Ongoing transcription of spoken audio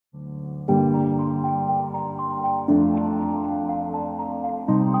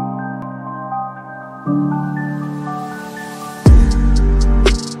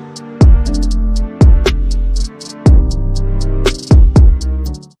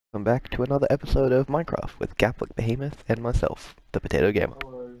welcome back to another episode of Minecraft with Gaplic Behemoth and myself, the Potato Gamer.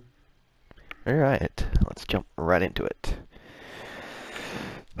 Hello. Alright, let's jump right into it.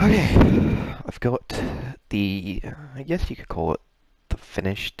 Okay, I've got the, I guess you could call it the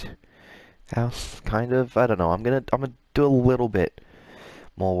finished house, kind of. I don't know, I'm gonna do a little bit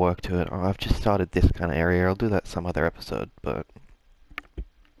more work to it. I've just started this kind of area. I'll do that some other episode, but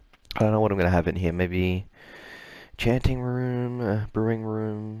I don't know what I'm gonna have in here. Maybe chanting room, brewing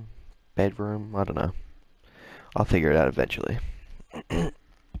room, bedroom, I don't know. I'll figure it out eventually. Let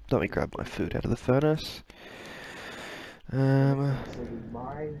me grab my food out of the furnace. So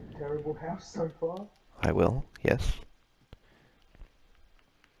my terrible house so far? I will, yes.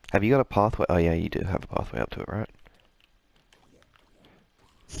 Have you got a pathway? Oh yeah, you do have a pathway up to it, right?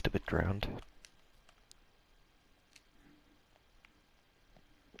 Stupid drowned.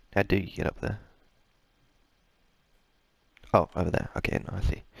 How do you get up there? Oh, over there. Okay, no, I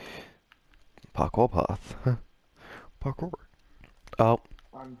see. Parkour path. Parkour. Oh.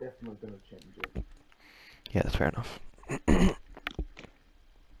 I'm definitely gonna change it. Yeah, that's fair enough. You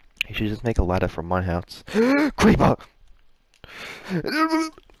should just make a ladder from my house. Creeper!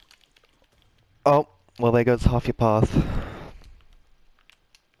 Oh, well there goes half your path.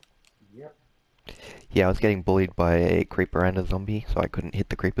 Yep. Yeah, I was getting bullied by a creeper and a zombie, so I couldn't hit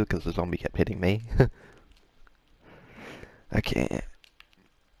the creeper because the zombie kept hitting me. Okay.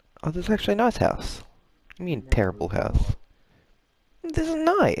 Oh, this is actually a nice house. You mean No, terrible it's house? not. This is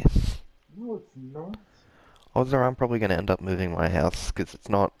nice. No, it's not. Odds are I'm probably going to end up moving my house because it's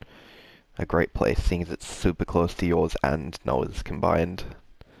not a great place, seeing as it's super close to yours and Noah's combined.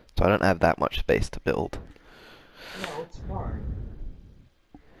 So I don't have that much space to build. No, it's fine.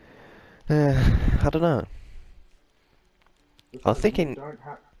 I don't know. I was thinking... You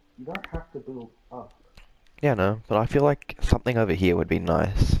don't have to build up. Yeah, no, but I feel like something over here would be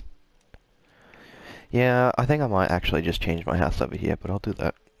nice. Yeah, I think I might actually just change my house over here, but I'll do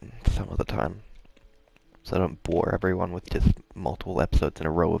that some other time. So I don't bore everyone with just multiple episodes in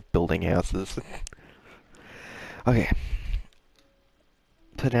a row of building houses. Okay.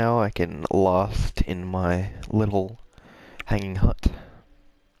 So now I can last in my little hanging hut.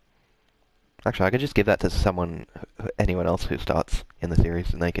 Actually, I could just give that to anyone else who starts in the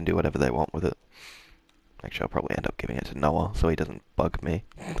series, and they can do whatever they want with it. Actually, I'll probably end up giving it to Noah, so he doesn't bug me.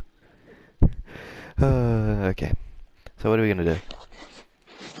 Okay. So what are we gonna do?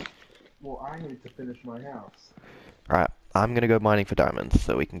 Well, I need to finish my house. Alright, I'm gonna go mining for diamonds,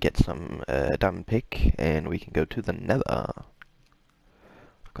 so we can get some diamond pick, and we can go to the nether.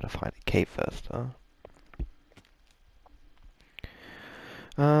 I've gotta find a cave first, huh?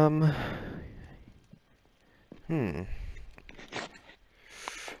 Do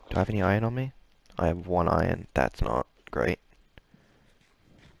I have any iron on me? I have 1 iron. That's not great.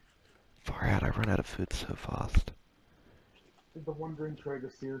 Far out, I run out of food so fast. Did the Wandering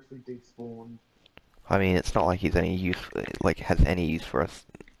Trader seriously despawn? I mean, it's not like he's any use, has any use for us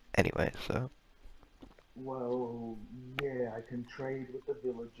anyway, so. Well, yeah, I can trade with the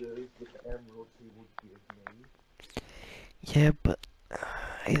villagers with the emeralds he would give me. Yeah, but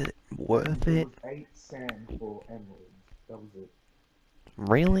is it worth There it? was 8 sand for emeralds. That was it.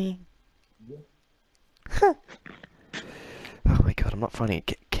 Really? Yeah. Huh. Oh my god, I'm not finding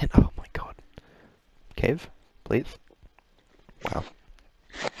it. Oh my god. Cave, please. Wow.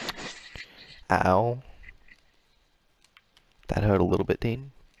 Ow. That hurt a little bit,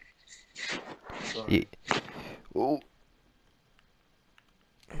 Dean. Sorry. Yeah. Oh.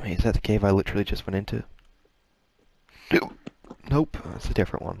 Wait, is that the cave I literally just went into? Nope, that's a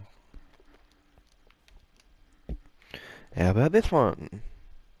different one. How about this one?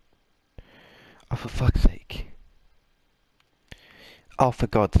 Oh, for fuck's sake. Oh, for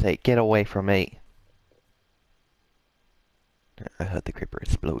God's sake, get away from me. I heard the creeper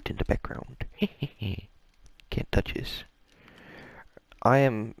explode in the background. Can't touch this. I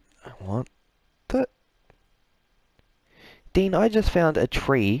am... What the... Dean, I just found a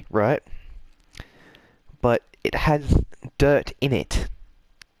tree, right? But it has dirt in it.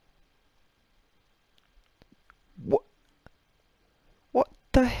 What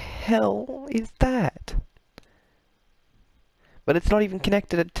the hell is that? But it's not even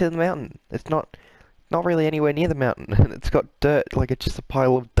connected to the mountain. It's not really anywhere near the mountain. And it's got dirt, like it's just a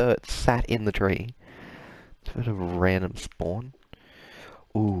pile of dirt sat in the tree. It's a bit of a random spawn.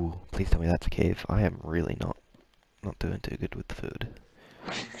 Ooh, please tell me that's a cave. I am really not doing too good with the food.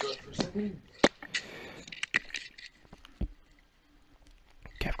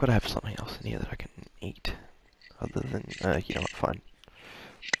 Okay, I've got to have something else in here that I can eat. Other than, you know what, fine.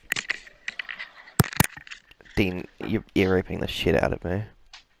 Dean, you're ear raping the shit out of me.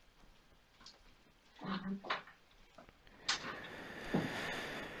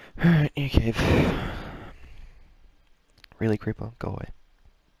 Alright, new cave. Really, creeper? Go away.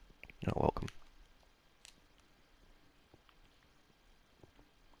 You're not welcome.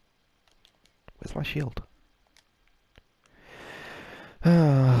 Where's my shield?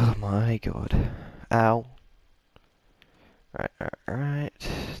 Oh my god. Ow. Alright.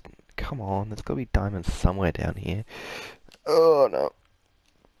 Come on, there's gotta be diamonds somewhere down here. Oh no.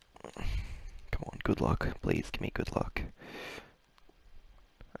 Come on, good luck. Please give me good luck.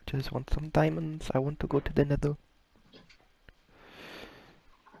 I just want some diamonds. I want to go to the nether.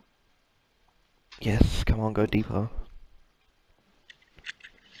 Yes, come on, go deeper.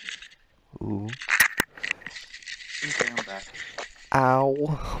 Ooh. Okay, I'm back.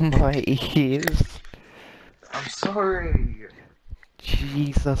 Ow, my ears. I'm sorry.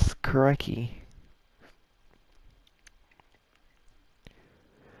 Jesus cracky.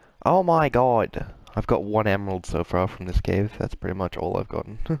 Oh my god. I've got 1 emerald so far from this cave. That's pretty much all I've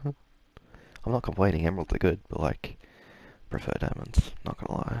gotten. I'm not complaining, emeralds are good, but like, prefer diamonds, not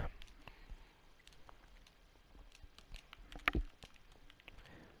gonna lie.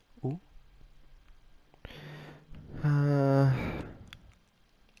 Ooh.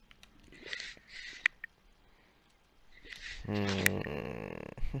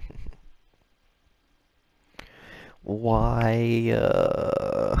 Why,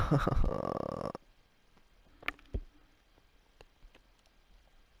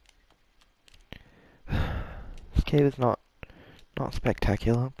 This cave is not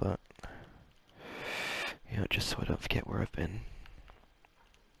spectacular, but you know, just sort of get where I've been.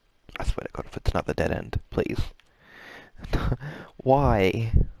 I swear to God, if it's another dead end, please.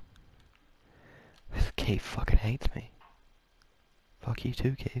 Why? This cave fucking hates me. Fuck you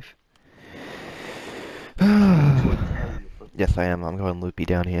too, cave. Yes, I am. I'm going loopy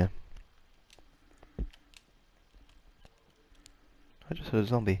down here. I just heard a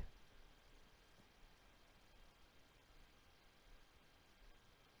zombie.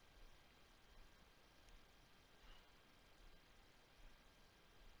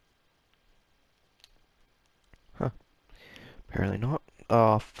 Huh. Apparently not.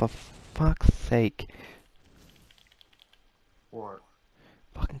 Oh, for fuck's sake. What?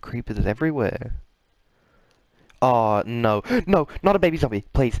 Fucking creepers everywhere. Oh, no. No, not a baby zombie.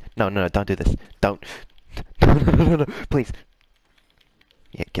 Please. No, no, no, don't do this. Don't. No, no, no, no, no. Please.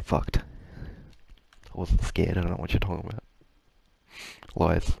 Yeah, get fucked. I wasn't scared. I don't know what you're talking about.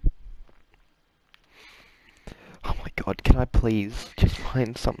 Lies. Oh my god, can I please just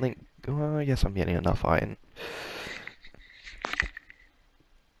find something? Oh, I guess I'm getting enough iron.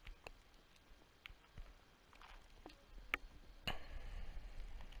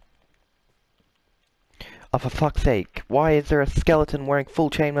 Oh, for fuck's sake. Why is there a skeleton wearing full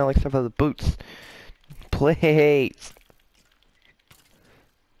chainmail except for the boots? Please.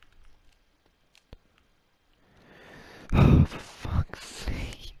 Oh, for fuck's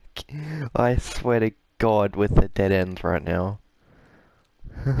sake. I swear to God with the dead ends right now.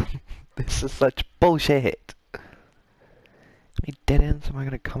 This is such bullshit. How many dead ends am I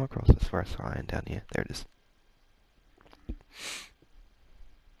gonna come across? I swear I saw iron down here. There it is.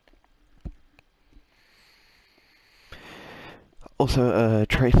 Also,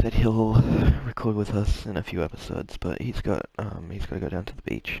 Trey said he'll record with us in a few episodes, but he's got to go down to the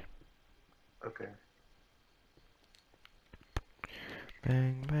beach. Okay.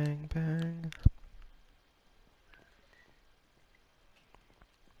 Bang, bang, bang.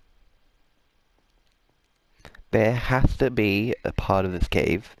 There has to be a part of this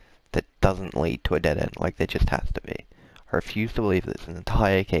cave that doesn't lead to a dead end. Like, there just has to be. I refuse to believe this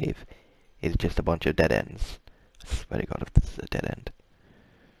entire cave is just a bunch of dead ends. I swear to God if this is a dead end.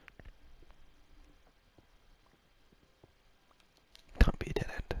 Can't be a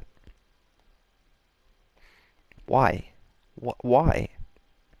dead end. Why? Why?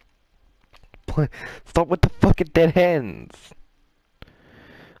 Stop with the fucking dead ends!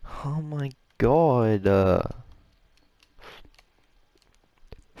 Oh my God,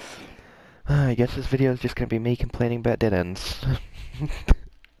 I guess this video is just gonna be me complaining about dead ends.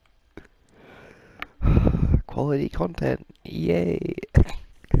 Quality content, yay!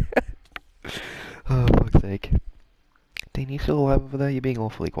 Oh, fuck's sake. Dean, you still alive over there? You're being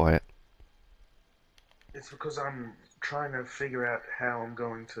awfully quiet. It's because I'm trying to figure out how I'm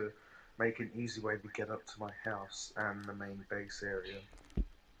going to make an easy way to get up to my house and the main base area.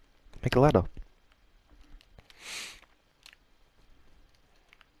 Make a ladder.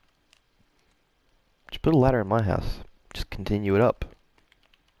 Just put a ladder in my house. Just continue it up.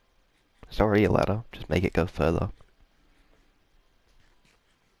 It's already a ladder. Just make it go further.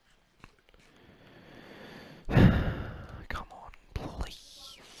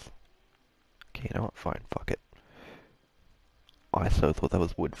 fine, fuck it. I so thought that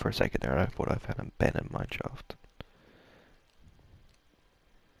was wood for a second there, and I thought I found a abandoned mineshaft.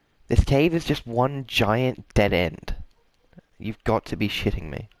 This cave is just one giant dead end. You've got to be shitting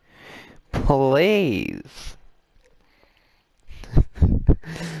me. Please!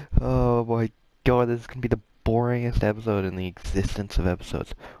 Oh my god, this is gonna be the boringest episode in the existence of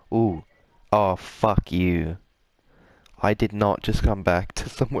episodes. Ooh. Oh, fuck you. I did not just come back to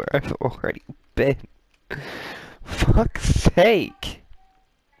somewhere I've already been. Fuck's sake!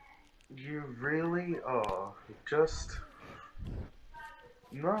 You really are just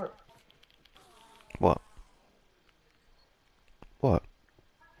not. What? What?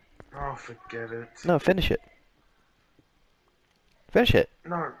 Oh, forget it. No, finish it. Finish it.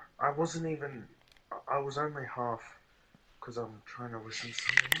 No, I wasn't even. I was only half because I'm trying to listen to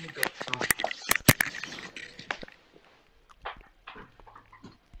something. Let me go find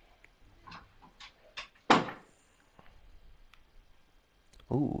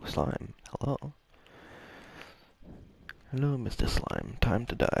Ooh, slime. Hello. Hello, Mr. Slime. Time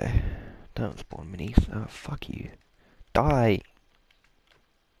to die. Don't spawn minis. Oh, fuck you. Die!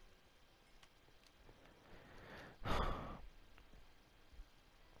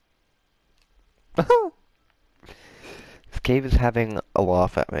 This cave is having a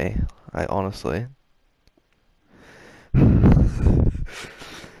laugh at me. I honestly. This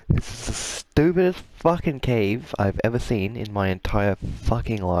is the stupidest fucking cave I've ever seen in my entire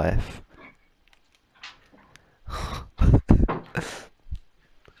fucking life.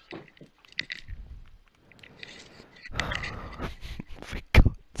 For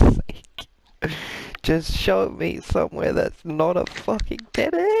God's sake. Just show me somewhere that's not a fucking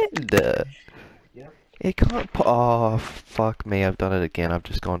dead end. Yep. It can't oh, fuck me, I've done it again. I've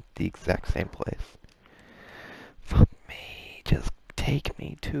just gone to the exact same place. Fuck me, just take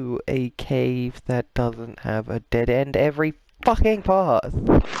me to a cave that doesn't have a dead end every fucking path.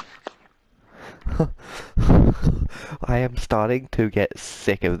 I am starting to get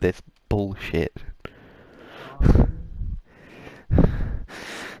sick of this bullshit.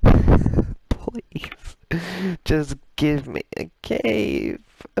 Please, just give me a cave.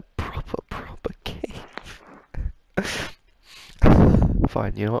 A proper cave.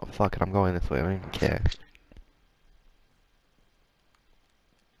 Fine, you know what? Fuck it, I'm going this way. I don't even care.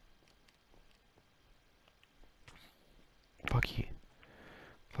 Fuck you.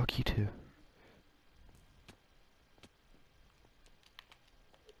 Fuck you too.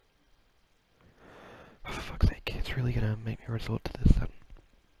 Oh, for fuck's sake, it's really gonna make me resort to this then.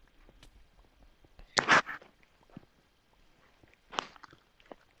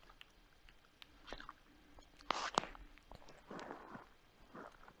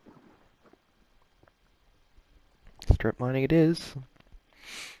 Strip mining it is.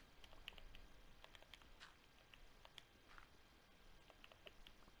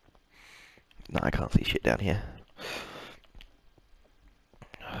 No, I can't see shit down here.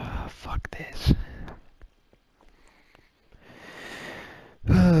 Oh, fuck this.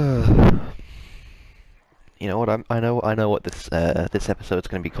 You know what? I know what this episode's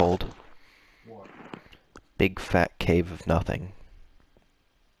gonna be called. What? Big Fat Cave of Nothing.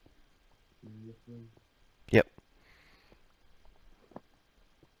 Yep.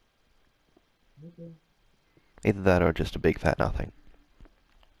 Okay. Either that or just a big fat nothing.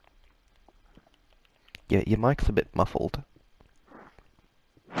 Yeah, your mic's a bit muffled.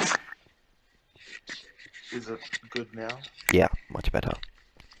 Is it good now? Yeah, much better.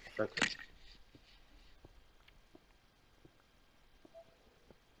 Okay.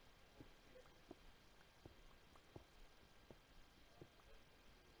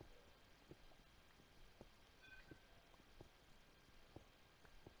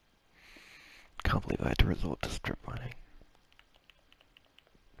 Can't believe I had to resort to strip mining.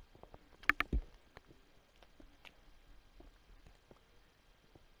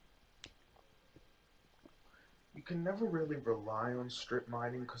 You can never really rely on strip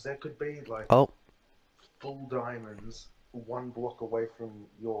mining because there could be like Oh, full diamonds one block away from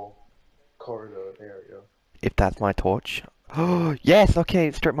your corridor area. if that's my torch. Oh, yes,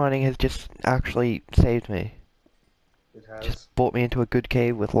 okay, strip mining has just actually saved me. It has. Just brought me into a good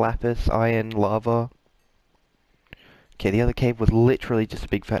cave with lapis, iron, lava. Okay, the other cave was literally just a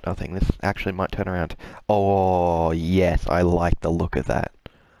big fat nothing. This actually might turn around. Oh, yes, I like the look of that.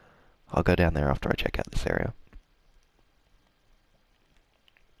 I'll go down there after I check out this area.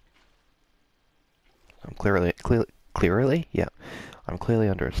 I'm clearly? Yeah. I'm clearly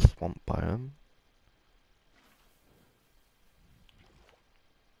under a swamp biome.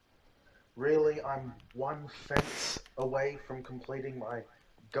 Really, I'm one fence away from completing my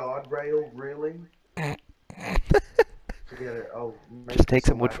guardrail, really? forget it. I'll Just make take this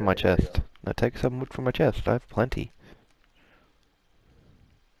a some wood from my wider area. chest. No, take some wood from my chest. I have plenty.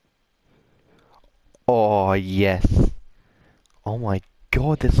 Oh, yes. Oh my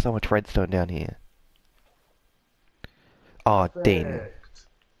god, there's so much redstone down here. Oh, Dean. Perfect.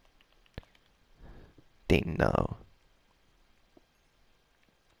 Dean, no.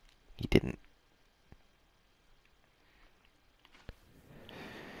 He didn't.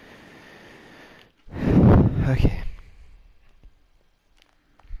 Okay.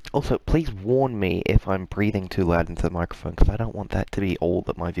 Also, please warn me if I'm breathing too loud into the microphone, because I don't want that to be all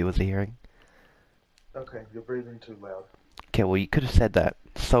that my viewers are hearing. Okay, you're breathing too loud. Okay, well, you could have said that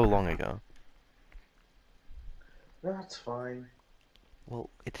so long ago. That's fine. Well,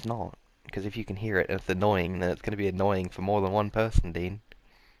 it's not. Because if you can hear it and it's annoying, then it's going to be annoying for more than one person, Dean.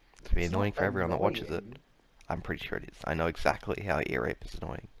 It's going to be It's not annoying for everyone that watches it. annoying. I'm pretty sure it is. I know exactly how ear rape is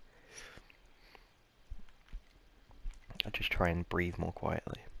annoying. I just try and breathe more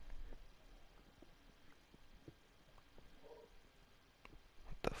quietly.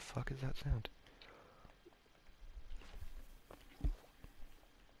 What the fuck is that sound?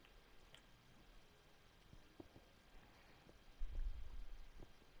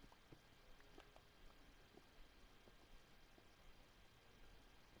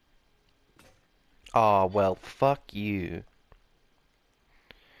 Aw, oh, well, fuck you.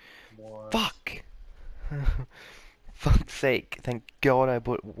 What? Fuck! Fuck's sake. Thank God I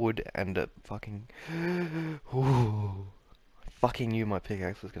put wood and a fucking... Ooh. I fucking knew my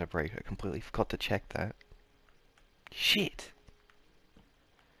pickaxe was gonna break. I completely forgot to check that. Shit!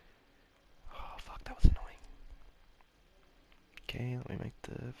 Oh, fuck, that was annoying. Okay, let me make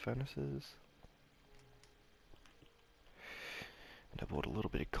the furnaces. And I bought a little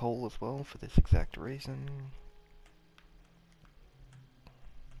bit of coal as well for this exact reason.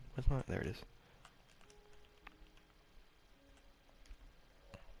 Where's my... There it is.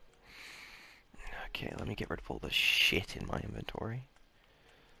 Okay, let me get rid of all the shit in my inventory.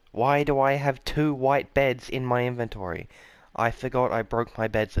 Why do I have 2 white beds in my inventory? I forgot I broke my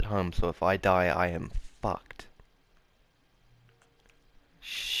beds at home, so if I die, I am fucked.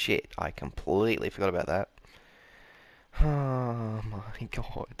 Shit, I completely forgot about that. Oh my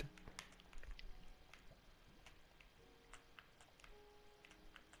god.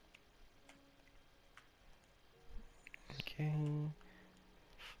 Okay.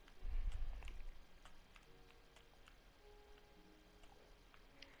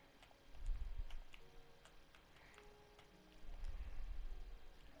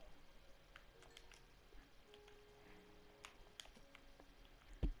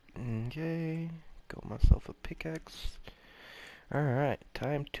 Okay. Got myself a pickaxe. Alright,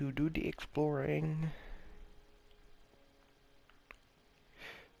 time to do the exploring.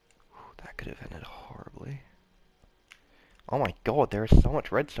 Whew, that could have ended horribly. Oh my god, there is so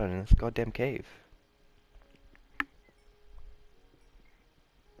much redstone in this goddamn cave.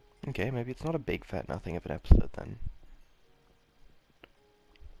 Okay, maybe it's not a big fat nothing of an episode then.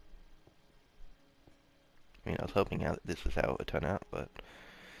 I mean, I was hoping that this was how it would turn out, but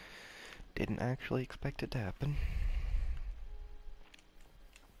didn't actually expect it to happen.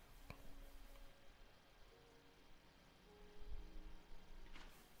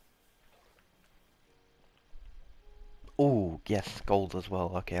 Oh, yes, gold as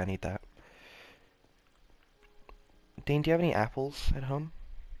well. Okay, I need that. Dean, do you have any apples at home?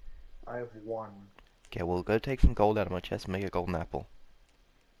 I have one. Okay, we'll go take some gold out of my chest and make a golden apple.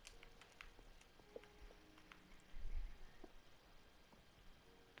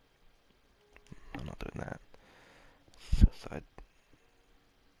 I'm not doing that. Suicide.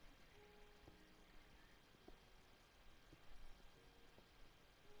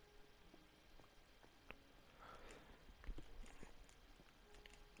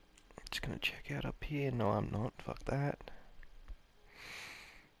 Just gonna check out up here. No, I'm not. Fuck that.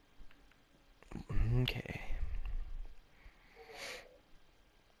 Okay.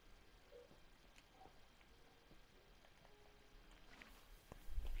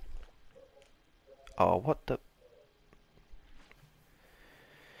 Oh, what the...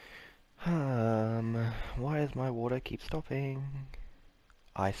 Why does my water keep stopping?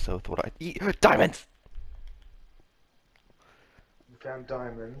 I so thought I'd eat diamonds! You found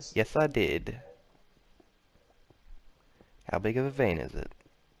diamonds. Yes, I did. How big of a vein is it?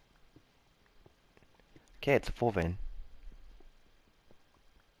 Okay, it's a 4 vein.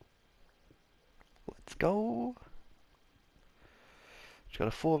 Let's go. Just got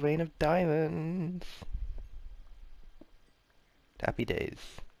a 4 vein of diamonds. Happy days.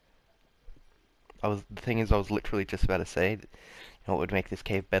 The thing is, I was literally just about to say, you know what would make this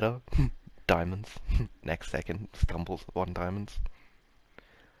cave better? diamonds. Next second, stumbles upon diamonds.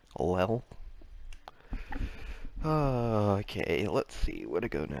 Lol. Okay, let's see where to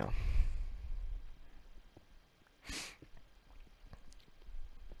go now.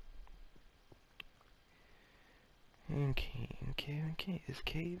 Okay. This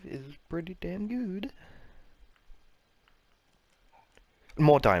cave is pretty damn good.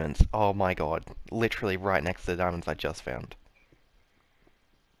 More diamonds. Oh my god. Literally right next to the diamonds I just found.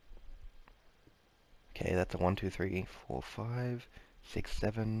 Okay, that's a 1, 2, 3, 4, 5, 6,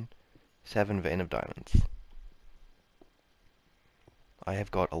 7. 7 vein of diamonds. I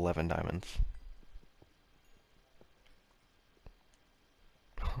have got 11 diamonds.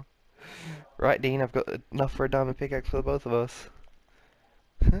 Right, Dean, I've got enough for a diamond pickaxe for both of us.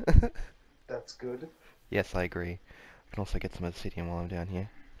 That's good. Yes, I agree. I can also get some obsidian while I'm down here.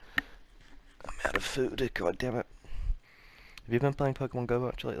 I'm out of food, god damn it. Have you been playing Pokemon Go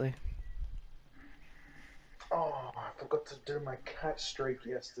much lately? Oh, I forgot to do my cat streak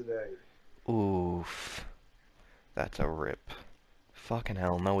yesterday. Oof. That's a rip. Fucking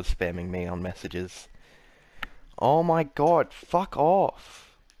hell, no one's spamming me on messages. Oh my god, fuck off.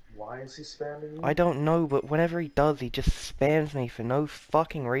 Why is he spamming I you? don't know, but whenever he does, he just spams me for no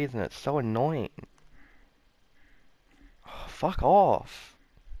fucking reason. It's so annoying. Oh, fuck off.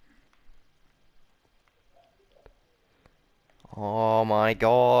 Oh my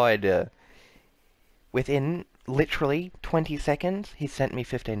god. Within literally 20 seconds, he sent me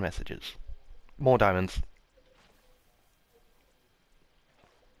 15 messages. More diamonds.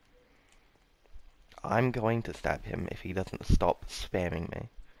 I'm going to stab him if he doesn't stop spamming me.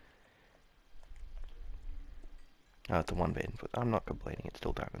 Oh, it's a 1 vein, but I'm not complaining, it's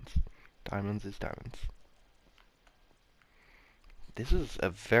still diamonds. Diamonds is diamonds. This is a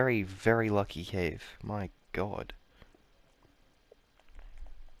very, very lucky cave. My god.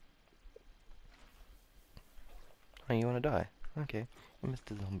 Oh, you wanna die? Okay.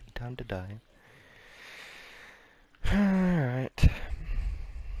 Mr. Zombie, time to die. Alright.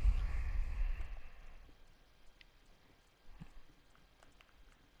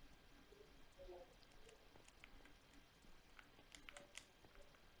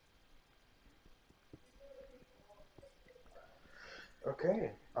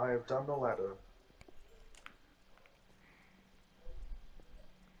 Okay, I have done the ladder.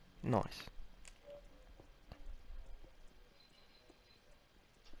 Nice.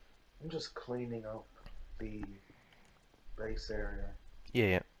 I'm just cleaning up the base area.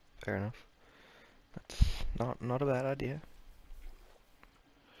 Yeah, fair enough. That's not a bad idea.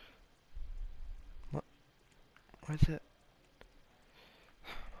 What? Where's it?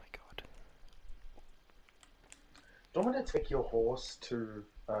 Oh my god. Do you want me to take your horse to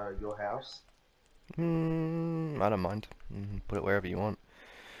your house? I don't mind. Put it wherever you want.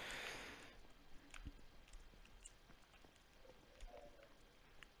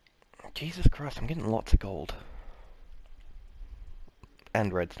 Jesus Christ, I'm getting lots of gold.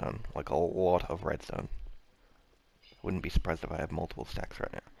 And redstone. Like a lot of redstone. Wouldn't be surprised if I have multiple stacks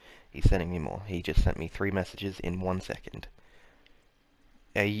right now. He's sending me more. He just sent me 3 messages in 1 second.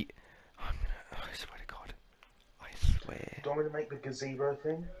 I swear to God. I swear. Do you want me to make the gazebo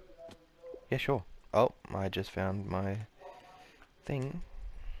thing? Yeah, sure. Oh, I just found my thing.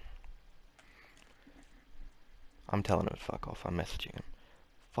 I'm telling him to fuck off. I'm messaging him.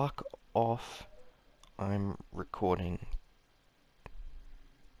 Fuck off. I'm recording.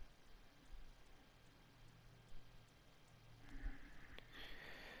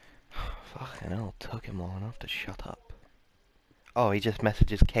 Fucking hell, took him long enough to shut up. Oh, he just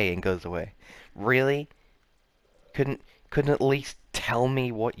messages K and goes away. Really? Couldn't at least tell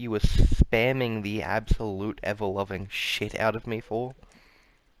me what you were spamming the absolute ever-loving shit out of me for?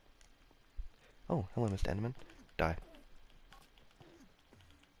 Oh, hello, Mr. Enderman. Die.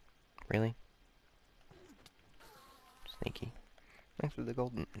 Really? Sneaky. Thanks for the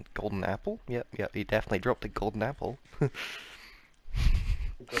golden apple. Yep, he definitely dropped a golden apple. You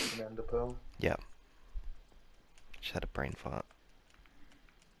got an ender pearl? Yep. Just had a brain fart.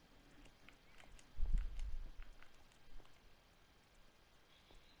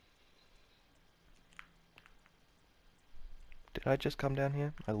 Did I just come down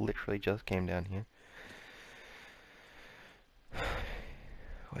here? I literally just came down here.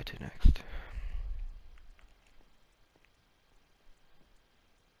 Where to next?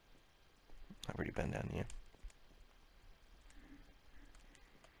 I've already been down here.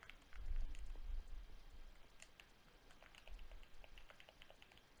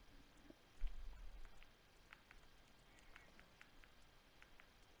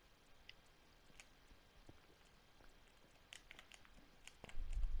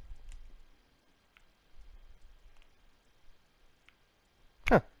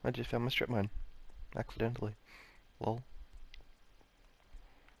 Huh, I just found my strip mine. Accidentally. Lol.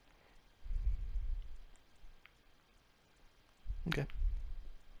 Okay.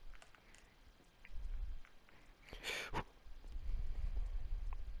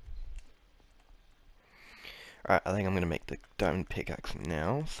 Alright, I think I'm gonna make the diamond pickaxe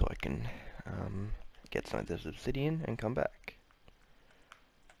now, so I can, get some of this obsidian and come back.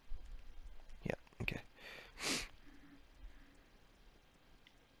 Yeah, okay.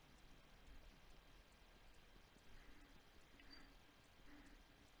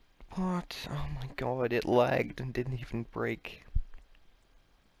 What? Oh my god, it lagged and didn't even break.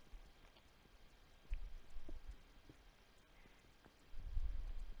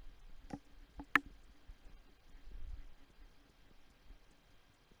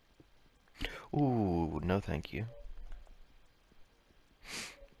 Ooh, no thank you.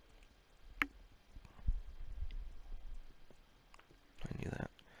 I knew that.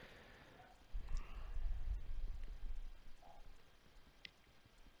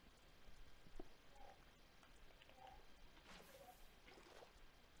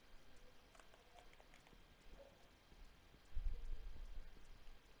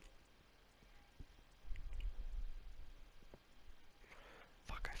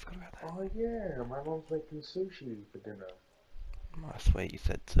 Fuck, I forgot about that. Oh yeah, my mom's making sushi for dinner. I swear you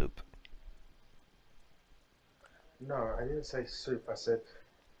said soup. No, I didn't say soup. I said,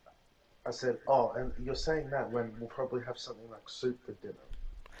 oh, and you're saying that when we'll probably have something like soup for dinner.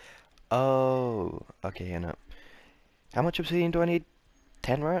 Oh, okay, I know. How much obsidian do I need?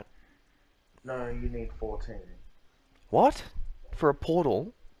 10, right? No, you need 14. What? For a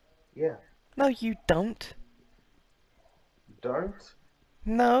portal? Yeah. No, you don't. Don't.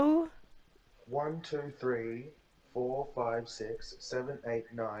 No. 1, 2, 3, 4, 5, 6, 7, 8,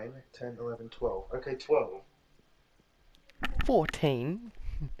 9, 10, 11, 12. Okay, 12. 14?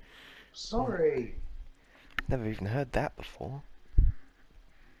 Oh, Sorry. never even heard that before.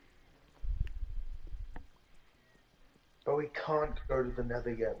 But we can't go to the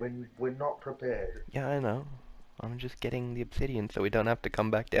nether yet. We're not prepared. Yeah, I know. I'm just getting the obsidian so we don't have to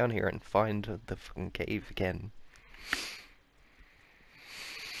come back down here and find the fucking cave again.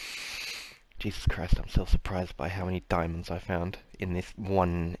 Jesus Christ, I'm so surprised by how many diamonds I found in this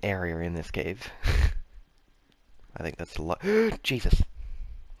one area in this cave. I think that's a lot. Jesus!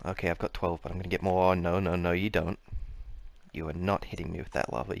 Okay, I've got 12, but I'm gonna get more. Oh, no, no, no, you don't. You are not hitting me with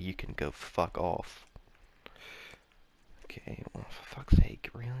that lava. You can go fuck off. Okay, well, for fuck's sake,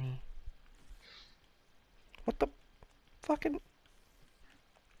 really? What the fucking...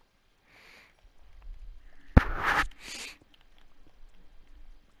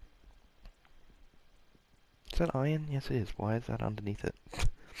 Is that iron? Yes, it is. Why is that underneath it?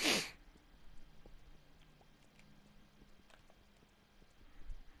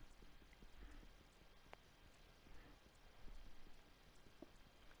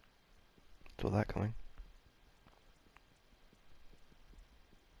 Saw that coming.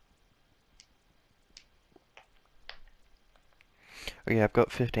 Okay, I've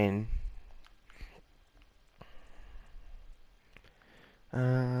got 15.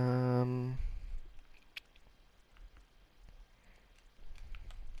 Um...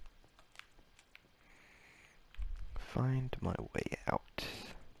 Find my way out.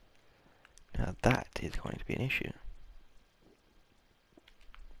 Now that is going to be an issue.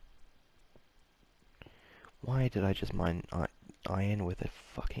 Why did I just mine iron with a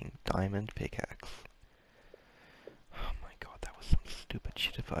fucking diamond pickaxe? Oh my god, that was some stupid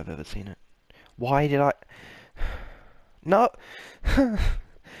shit if I've ever seen it. Why did I... No! Oh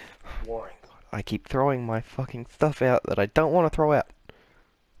Why? my god, I keep throwing my fucking stuff out that I don't want to throw out.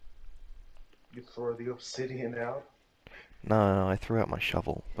 You throw the obsidian out? No, no, I threw out my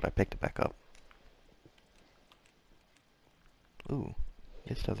shovel, but I picked it back up. Ooh,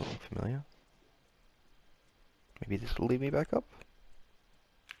 this doesn't look familiar. Maybe this will lead me back up?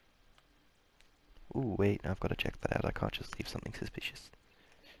 Ooh, wait, I've got to check that out. I can't just leave something suspicious.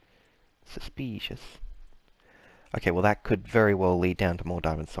 Suspicious. Okay, well that could very well lead down to more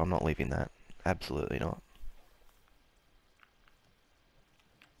diamonds, so I'm not leaving that. Absolutely not.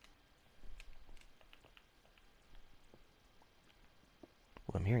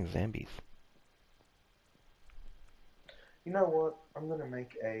 Well, I'm hearing zombies. You know what? I'm gonna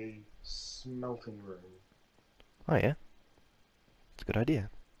make a smelting room. Oh yeah? It's a good idea.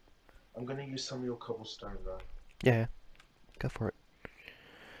 I'm gonna use some of your cobblestone though. Yeah, go for it.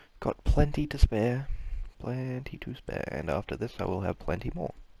 Got plenty to spare. Plenty to spare. And after this I will have plenty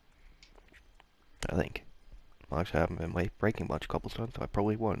more. I think. Well, actually I haven't been breaking much cobblestone, so I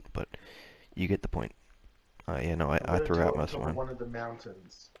probably won't, but you get the point. Oh, yeah, no, I'm I gonna threw do out it on most of top of mine. one of the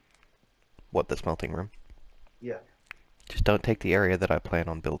mountains. What, the smelting room? Yeah. Just don't take the area that I plan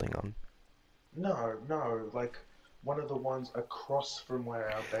on building on. No, no, like one of the ones across from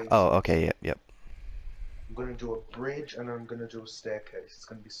where our base Oh, is. okay, yep, yep. I'm gonna do a bridge and I'm gonna do a staircase. It's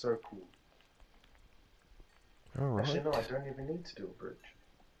gonna be so cool. Actually, no, I Alright. don't even need to do a bridge.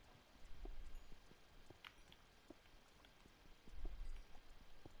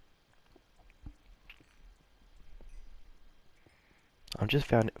 I'm just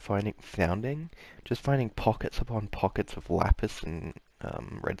finding pockets upon pockets of lapis and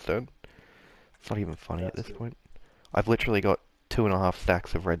redstone. It's not even funny at That's this good. point. I've literally got 2.5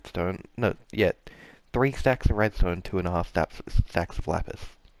 stacks of redstone. No, yeah, 3 stacks of redstone, 2.5 stacks of lapis.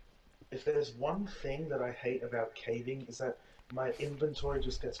 If there's one thing that I hate about caving is that my inventory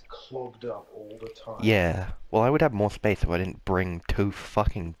just gets clogged up all the time. Yeah, well, I would have more space if I didn't bring 2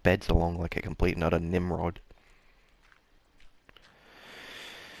 fucking beds along like a complete and utter Nimrod.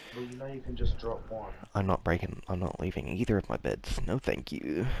 Well, you know you can just drop one. I'm not leaving either of my beds. No thank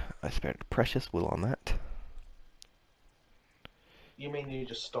you. I spent precious wool on that. You mean you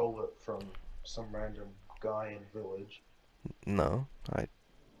just stole it from some random guy in village? No, I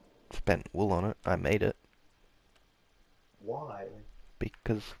spent wool on it. I made it. Why?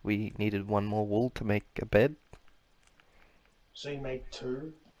 Because we needed one more wool to make a bed. So you made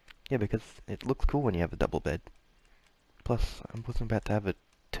two? Yeah, because it looks cool when you have a double bed. Plus, I wasn't about to have a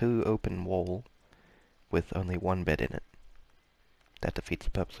 2 open wall with only 1 bed in it. That defeats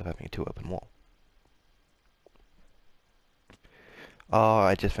the purpose of having a 2 open wall. Oh,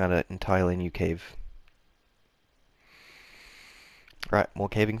 I just found an entirely new cave. Right, more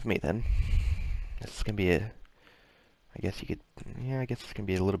caving for me then. This is gonna be a... I guess you could... Yeah, I guess it's gonna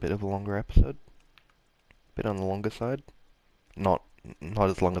be a little bit of a longer episode. Bit on the longer side. Not not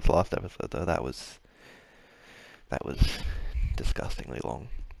as long as the last episode though. That was disgustingly long.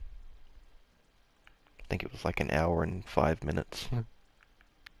 I think it was like an hour and 5 minutes.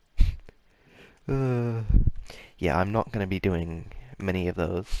 uh, yeah, I'm not gonna be doing many of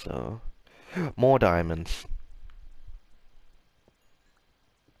those, so more diamonds.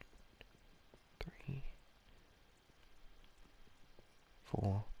 3,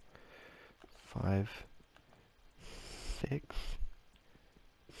 4, 5, 6,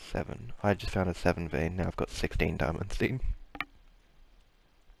 7. I just found a 7 vein. Now I've got 16 diamonds, dude.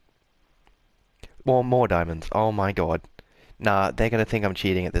 More diamonds. Oh my god. Nah, they're gonna think I'm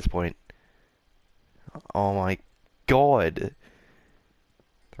cheating at this point. Oh my god.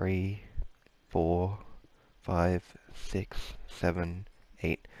 3, 4, 5, 6, 7,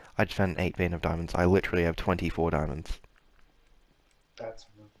 8. I just found an 8 vein of diamonds. I literally have 24 diamonds. That's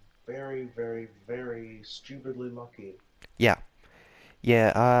very, very, very stupidly lucky. Yeah.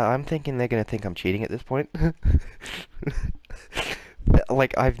 Yeah, I'm thinking they're gonna think I'm cheating at this point.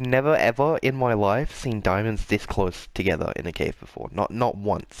 Like, I've never ever in my life seen diamonds this close together in a cave before. Not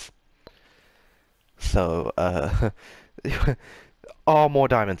once. So, oh, more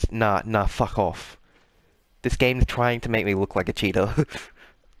diamonds. Nah, fuck off. This game's trying to make me look like a cheater.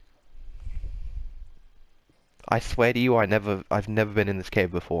 I swear to you, I've never been in this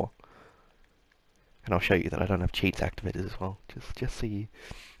cave before. And I'll show you that I don't have cheats activated as well. Just so you,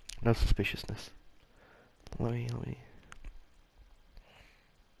 no suspiciousness. Let me.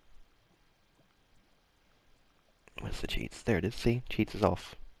 Where's the cheats? There it is. See, cheats is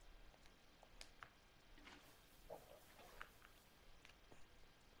off.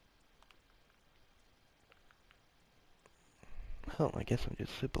 Well, I guess I'm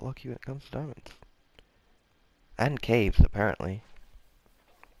just super lucky when it comes to diamonds. And caves, apparently.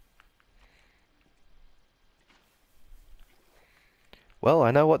 Well,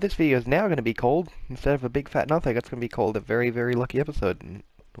 I know what this video is now going to be called. Instead of a big fat nothing, it's going to be called a very, very lucky episode.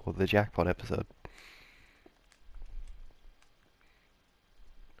 Or the jackpot episode.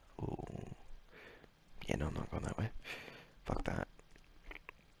 Ooh. Yeah, no, I'm not going that way. Fuck that.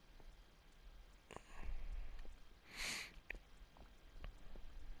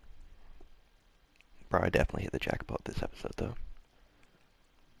 Bro, I definitely hit the jackpot this episode, though.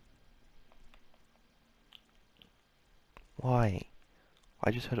 Why?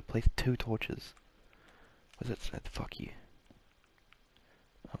 I just heard it place 2 torches. What does it say? Fuck you.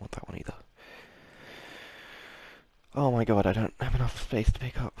 I don't want that one either. Oh my god, I don't have enough space to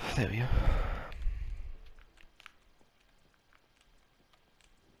pick up. There we go.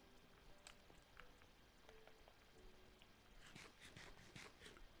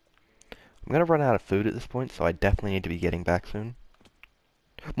 I'm gonna run out of food at this point, so I definitely need to be getting back soon.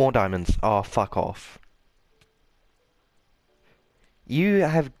 More diamonds. Oh, fuck off. You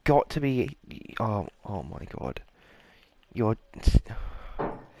have got to be... oh my god. You're...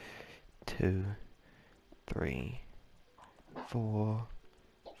 2, 3, 4,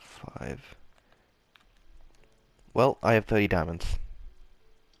 5... Well, I have 30 diamonds.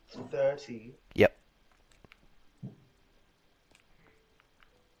 30. Yep.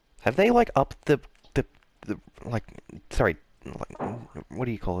 Have they, like, upped the like, sorry, like, what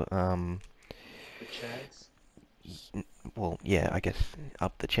do you call it? The chance? Well, yeah, I guess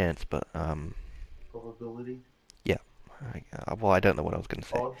up the chance, but, Probability? yeah. Well, I don't know what I was going to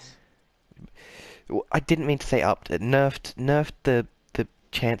say. Odds? Well, I didn't mean to say upped. It nerfed the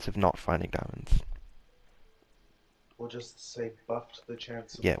chance of not finding diamonds. Or just say buffed the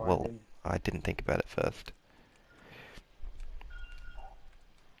chance of Yeah, well, finding? I didn't think about it first.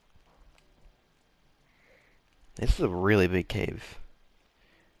 This is a really big cave.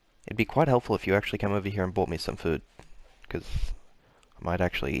 It'd be quite helpful if you actually come over here and bought me some food, because I might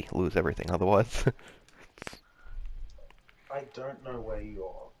actually lose everything otherwise. I don't know where you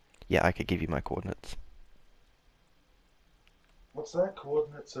are. Yeah, I could give you my coordinates. What's that?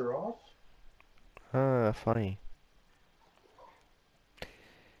 Coordinates are off? Ah, funny.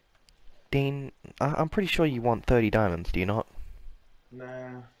 Dean, I'm pretty sure you want 30 diamonds, do you not?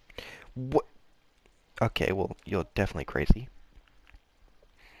 Nah. What? Okay, well, you're definitely crazy.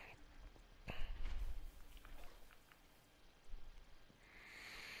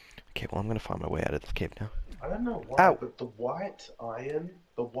 Okay, well, I'm gonna find my way out of this cave now. I don't know why, Ow! but the white iron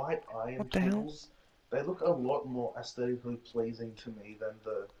What the hell? tools, they look a lot more aesthetically pleasing to me than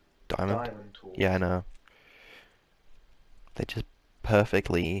the Diamond? diamond Yeah, I tools. know. They're just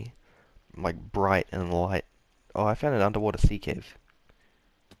perfectly, like, bright and light. Oh, I found an underwater sea cave.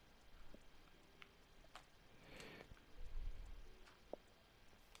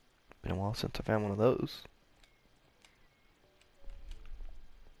 Been a while since I found one of those.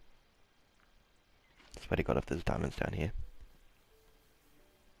 Swear to God if there's diamonds down here.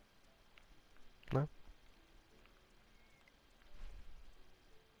 No?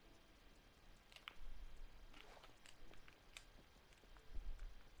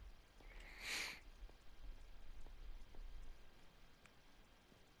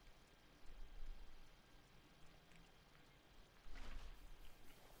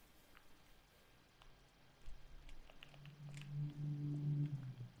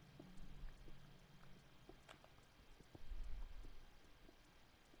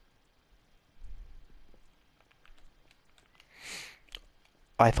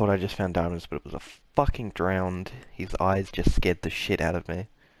 I thought I just found diamonds, but it was a fucking drowned. His eyes just scared the shit out of me.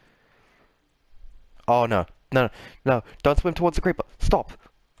 Oh no, no, no, don't swim towards the creeper. Stop!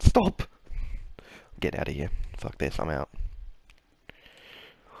 Stop! Get out of here. Fuck this, I'm out.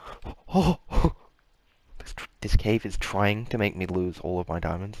 Oh! This cave is trying to make me lose all of my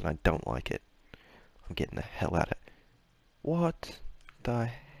diamonds, and I don't like it. I'm getting the hell out of it. What the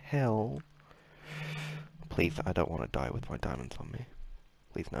hell? Please, I don't want to die with my diamonds on me.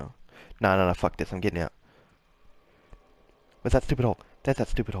 Please, no. No, no, no, fuck this, I'm getting out. Where's that stupid hole? There's that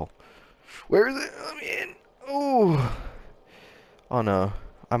stupid hole. Where is it? I'm in. Oh! Oh no.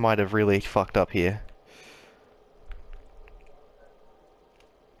 I might have really fucked up here.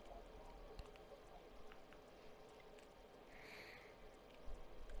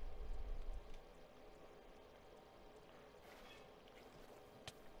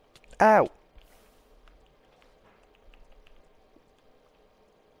 Ow!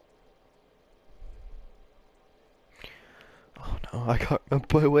 Oh no, I can't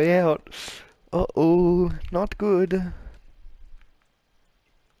remember my way out. Uh-oh, not good.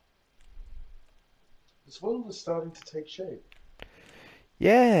 This world is starting to take shape.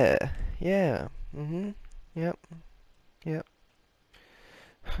 Yeah, yeah, yep, yep.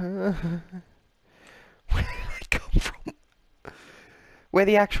 Where did I come from? Where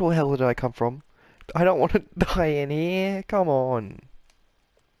the actual hell did I come from? I don't want to die in here, come on.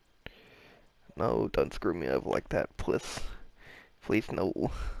 No, don't screw me over like that, please. Please, no.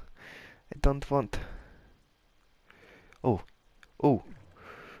 I don't want. Oh, oh,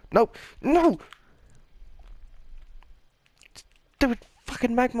 no, no! Dude,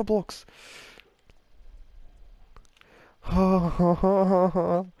 fucking magma blocks!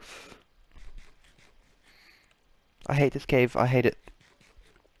 I hate this cave, I hate it.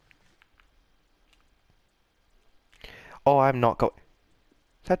 Oh, I'm not going.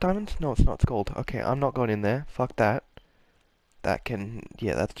 Is that diamonds? No, it's not, it's gold. Okay, I'm not going in there. Fuck that. That can.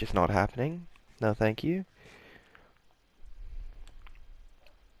 Yeah, that's just not happening. No, thank you.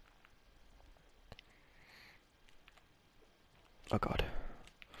 Oh god.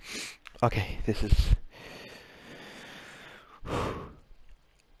 Okay, this is...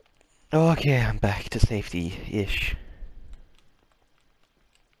 Okay, I'm back to safety-ish.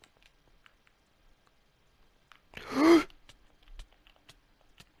 Oh!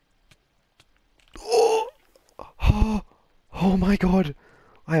 Oh! Oh my god!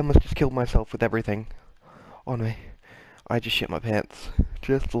 I almost just killed myself with everything on me. I just shit my pants.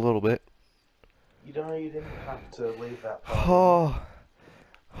 Just a little bit. You know you didn't have to leave that part in. Oh!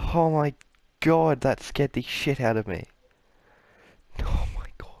 Oh my god, that scared the shit out of me. Oh my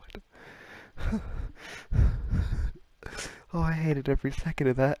god. Oh, I hated every second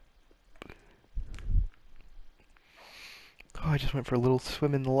of that. Oh, I just went for a little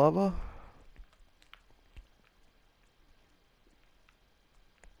swim in the lava.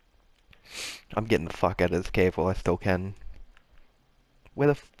 I'm getting the fuck out of this cave while I still can. Where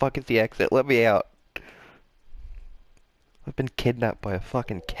the fuck is the exit? Let me out. I've been kidnapped by a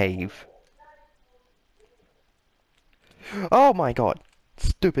fucking cave. Oh my god!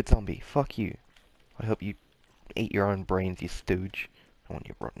 Stupid zombie. Fuck you. I hope you eat your own brains, you stooge. I want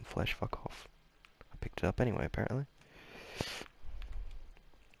your rotten flesh. Fuck off. I picked it up anyway, apparently.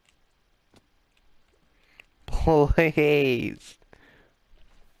 Please!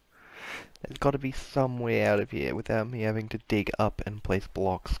 There's got to be some way out of here without me having to dig up and place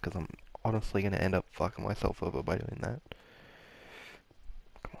blocks, because I'm honestly going to end up fucking myself over by doing that.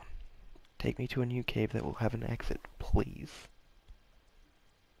 Come on. Take me to a new cave that will have an exit, please.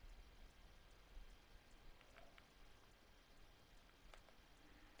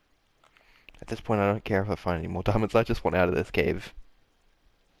 At this point, I don't care if I find any more diamonds, I just want out of this cave.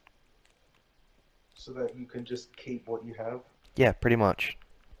 So that you can just keep what you have. Yeah, pretty much.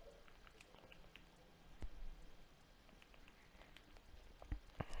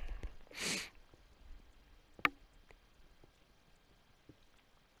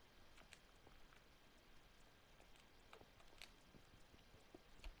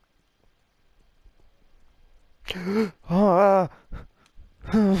 Ah!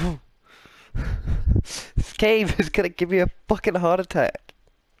 This cave is gonna give me a fucking heart attack.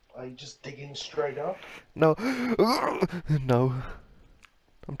 Are you just digging straight up? No. No.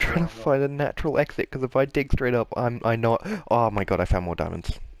 I'm trying to find a natural exit, because if I dig straight up, I know. Oh my god, I found more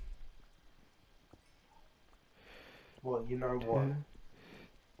diamonds. Well, you know what?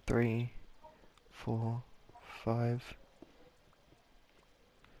 2, 3, 4, 5.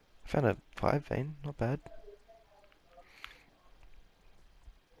 I found a 5 vein, not bad.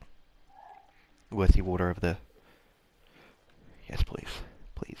 Worthy water over there. Yes, please.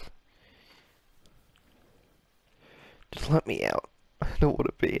 Please. Just let me out. I don't want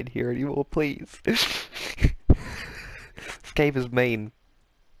to be in here anymore, please. This cave is mean,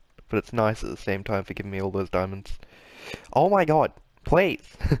 but it's nice at the same time for giving me all those diamonds. Oh my god,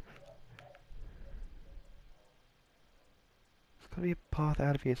 please! There's gotta be a path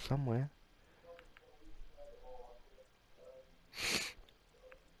out of here somewhere.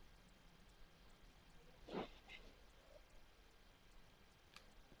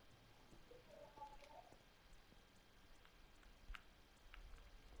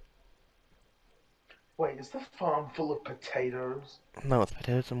 Wait, is the farm full of potatoes? No, it's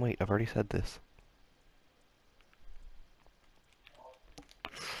potatoes and wheat, I've already said this.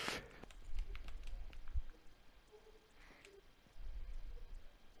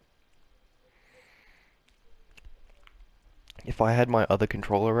 If I had my other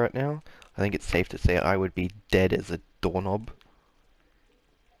controller right now, I think it's safe to say I would be dead as a doorknob.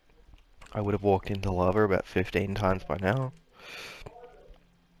 I would have walked into lava about 15 times by now.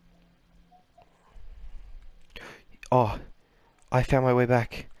 Oh, I found my way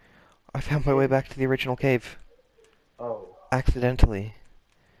back. I found my way back to the original cave. Oh. Accidentally.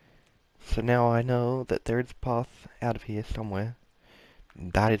 So now I know that there is a path out of here somewhere.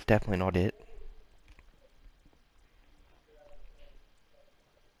 That is definitely not it.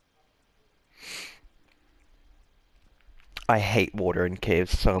 I hate water in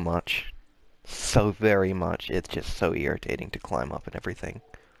caves so much. So very much. It's just so irritating to climb up and everything.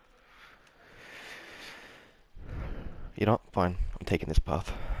 You know, fine. I'm taking this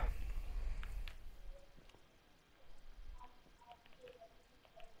path.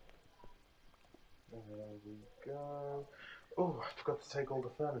 There we go. Oh, I forgot to take all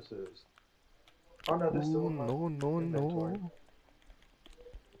the furnaces. Oh no, they're still Ooh, in my no, no, inventory. no.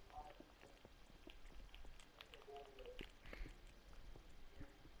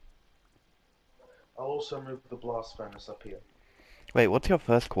 I'll also move the blast furnace up here. Wait, what's your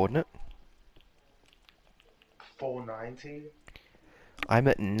first coordinate? 490. I'm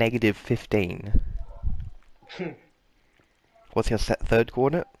at -15. What's your third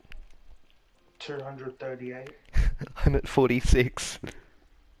coordinate? 238. I'm at 46.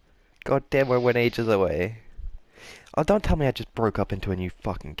 God damn, I went ages away. Oh, don't tell me I just broke up into a new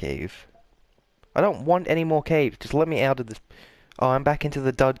fucking cave. I don't want any more caves. Just let me out of this. Oh, I'm back into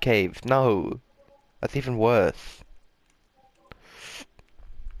the dud cave. No. That's even worse.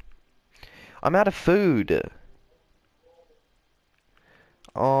 I'm out of food.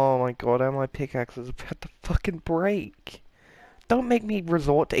 Oh my god, how my pickaxe is about to fucking break. Don't make me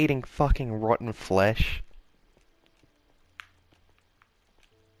resort to eating fucking rotten flesh.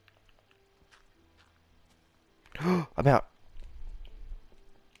 I'm out.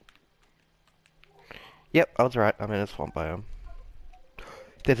 Yep, I was right. I'm in a swamp biome.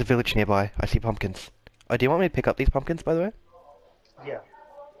 There's a village nearby. I see pumpkins. Oh, do you want me to pick up these pumpkins, by the way? Yeah.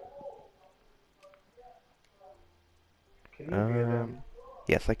 Can you hear them? Um,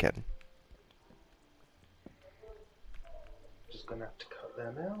 yes, I can. Just gonna have to cut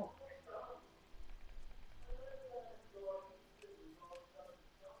them out.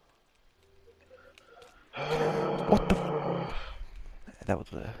 What the That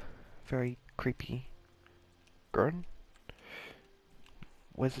was a very creepy groan.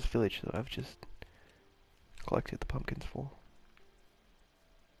 Where's this village that I've just collected the pumpkins for?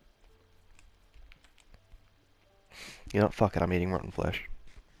 You know what, fuck it, I'm eating rotten flesh.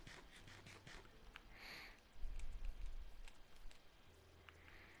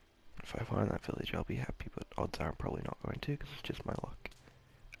 If I find that village, I'll be happy, but odds are I'm probably not going to, because it's just my luck.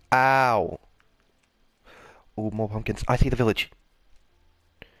 Ow! Ooh, more pumpkins. I see the village!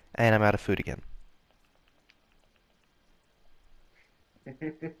 And I'm out of food again.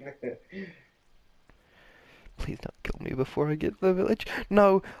 Please don't kill me before I get to the village.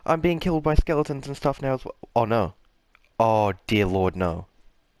 No! I'm being killed by skeletons and stuff now as well. Oh no. Oh dear lord, no.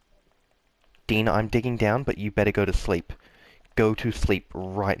 Dean, I'm digging down, but you better go to sleep. Go to sleep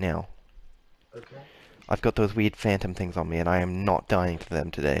right now. Okay. I've got those weird phantom things on me, and I am not dying to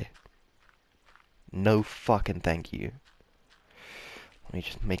them today. No fucking thank you. Let me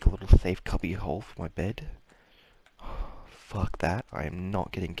just make a little safe cubby hole for my bed. Fuck that. I am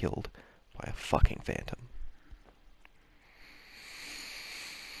not getting killed by a fucking phantom.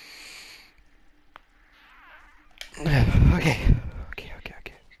 Okay. Okay.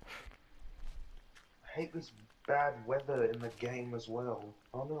 I hate this bad weather in the game as well.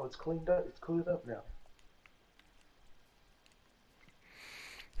 Oh no, it's cleaned up. It's cleared up now.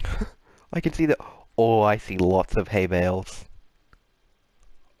 I can see that. Oh, I see lots of hay bales.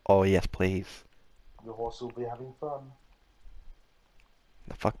 Oh, yes, please. The horse will be having fun.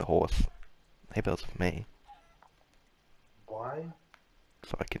 Fuck the horse. Hay bales for me. Why?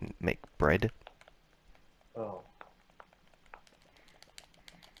 So I can make bread. Oh.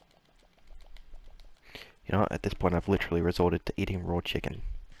 You know what? At this point, I've literally resorted to eating raw chicken.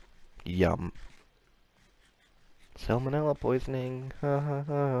 Yum. Salmonella poisoning. Ha ha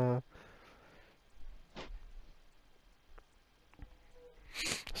ha.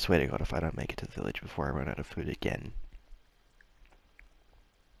 Swear to God, if I don't make it to the village before I run out of food again.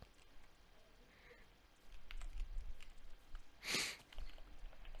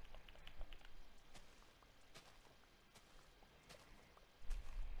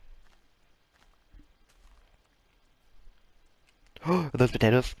 Are those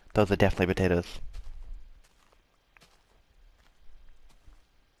potatoes? Those are definitely potatoes.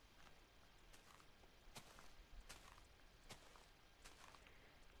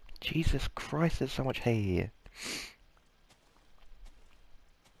 Jesus Christ, there's so much hay here.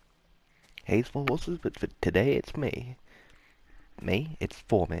 Hay's for horses, but for today it's me. Me? It's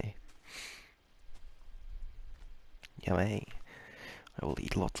for me. Yummy. I will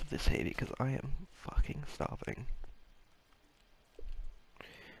eat lots of this hay because I am fucking starving.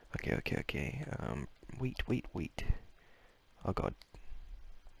 Okay. Wheat. Oh god.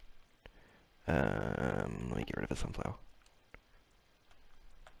 Let me get rid of the sunflower.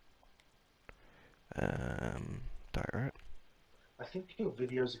 Diet. I think your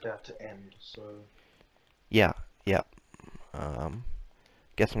video's about to end, so... Yeah. Guess I'm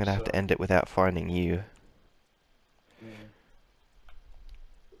gonna have to So... end it without finding you. Mm.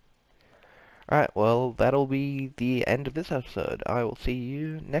 Alright, well, that'll be the end of this episode. I will see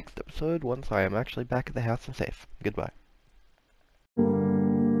you next episode once I am actually back at the house and safe. Goodbye.